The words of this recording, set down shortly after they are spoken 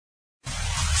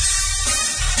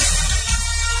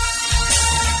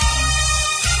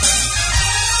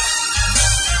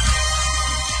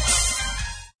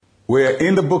We're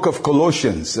in the book of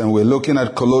Colossians, and we're looking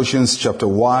at Colossians chapter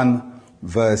 1,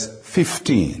 verse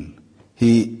 15.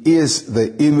 He is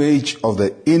the image of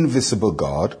the invisible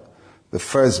God, the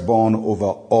firstborn over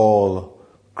all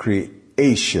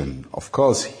creation. Of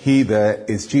course, he there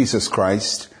is Jesus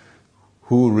Christ,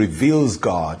 who reveals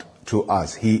God to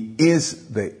us. He is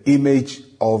the image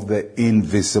of the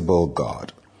invisible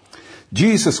God.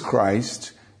 Jesus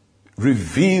Christ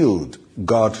revealed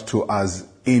God to us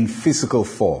in physical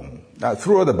form. Now,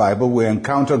 throughout the Bible, we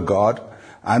encounter God,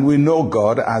 and we know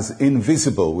God as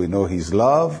invisible. We know He's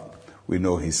love, we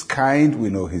know He's kind, we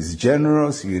know He's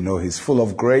generous, we know He's full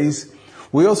of grace.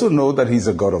 We also know that He's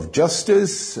a God of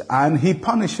justice, and He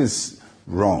punishes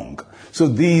wrong. So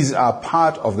these are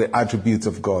part of the attributes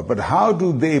of God. But how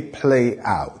do they play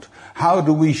out? How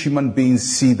do we human beings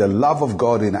see the love of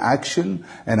God in action?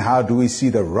 And how do we see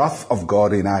the wrath of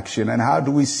God in action? And how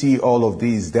do we see all of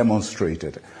these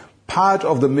demonstrated? Part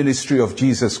of the ministry of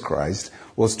Jesus Christ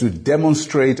was to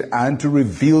demonstrate and to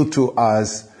reveal to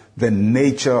us the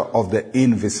nature of the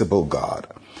invisible God.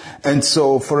 And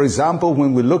so, for example,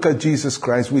 when we look at Jesus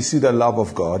Christ, we see the love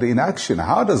of God in action.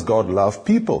 How does God love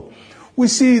people? We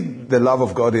see the love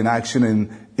of God in action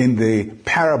in the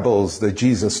parables that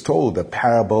Jesus told, the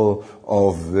parable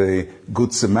of the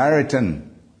Good Samaritan,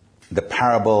 the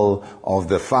parable of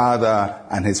the father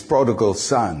and his prodigal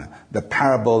son, the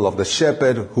parable of the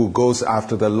shepherd who goes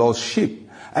after the lost sheep.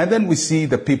 And then we see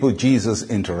the people Jesus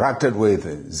interacted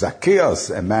with, Zacchaeus,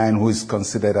 a man who is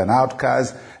considered an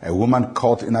outcast, a woman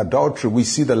caught in adultery. We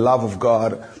see the love of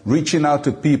God reaching out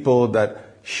to people that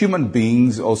human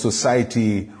beings or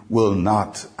society will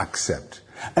not accept.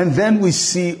 And then we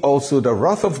see also the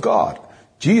wrath of God.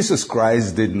 Jesus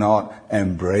Christ did not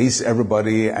embrace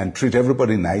everybody and treat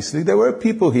everybody nicely. There were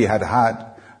people He had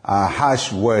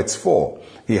harsh words for.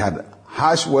 He had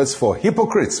harsh words for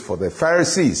hypocrites, for the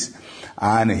Pharisees.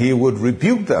 And He would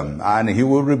rebuke them. And He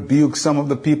would rebuke some of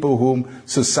the people whom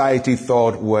society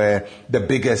thought were the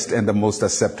biggest and the most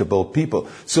acceptable people.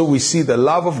 So we see the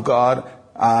love of God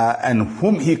and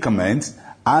whom He commends.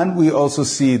 And we also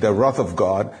see the wrath of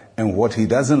God and what He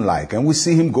doesn't like. And we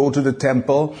see Him go to the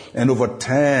temple and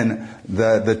overturn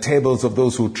the tables of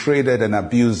those who traded and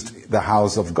abused the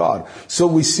house of God. So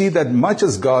we see that much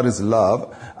as God is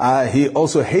love, He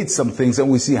also hates some things, and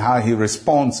we see how He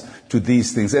responds to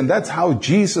these things. And that's how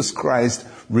Jesus Christ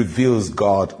reveals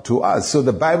God to us. So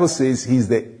the Bible says He's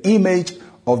the image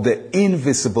of the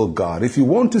invisible God. If you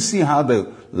want to see how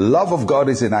the love of God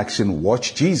is in action,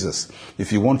 watch Jesus.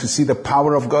 If you want to see the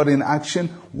power of God in action,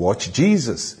 watch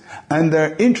Jesus. And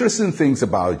there are interesting things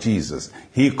about Jesus.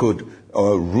 He could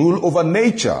rule over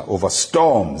nature, over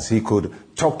storms. He could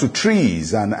talk to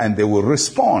trees and they will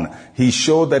respond. He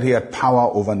showed that He had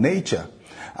power over nature.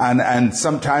 And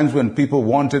sometimes when people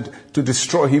wanted to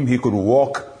destroy Him, He could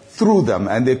walk through them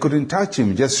and they couldn't touch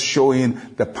Him, just showing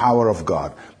the power of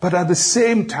God. But at the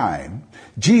same time,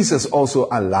 Jesus also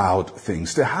allowed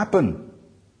things to happen.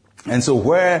 And so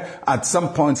where at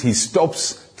some point He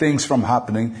stops things from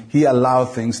happening, He allowed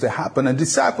things to happen. And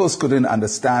disciples couldn't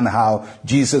understand how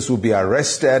Jesus would be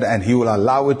arrested and He will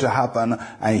allow it to happen,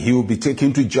 and He will be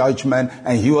taken to judgment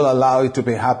and He will allow it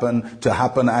to happen,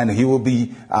 and He will be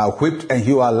whipped and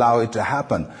He will allow it to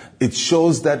happen. It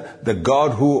shows that the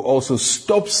God who also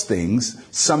stops things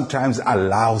sometimes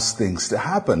allows things to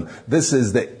happen. This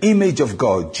is the image of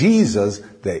God. Jesus,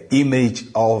 the image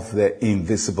of the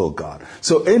invisible God.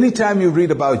 So anytime you read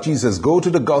about Jesus, go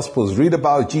to the Gospels, read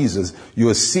about Jesus,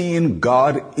 you're seeing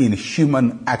God in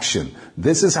human action.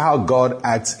 This is how God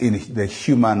acts in the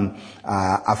human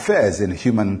affairs, in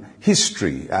human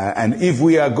history. And if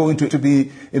we are going to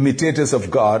be imitators of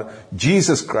God,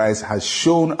 Jesus Christ has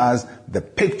shown us the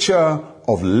picture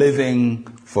of living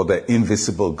for the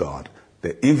invisible God.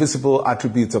 The invisible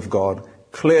attributes of God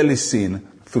clearly seen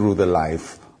through the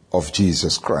life of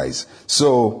Jesus Christ.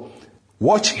 So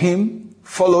watch Him,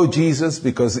 follow Jesus,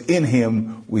 because in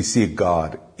Him we see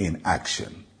God in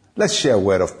action. Let's share a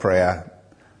word of prayer.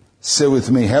 Say with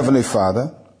me, Heavenly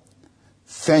Father,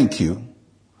 thank You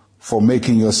for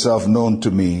making Yourself known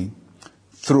to me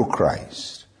through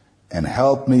Christ, and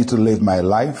help me to live my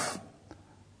life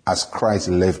as Christ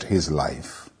lived His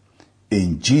life.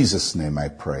 In Jesus' name I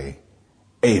pray.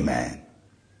 Amen.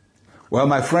 Well,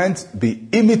 my friends, be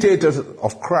imitators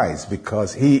of Christ,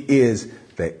 because He is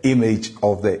the image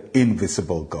of the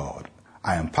invisible God.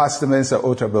 I am Pastor Mensa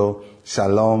Otabil.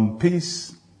 Shalom,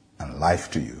 peace, and life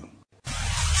to you.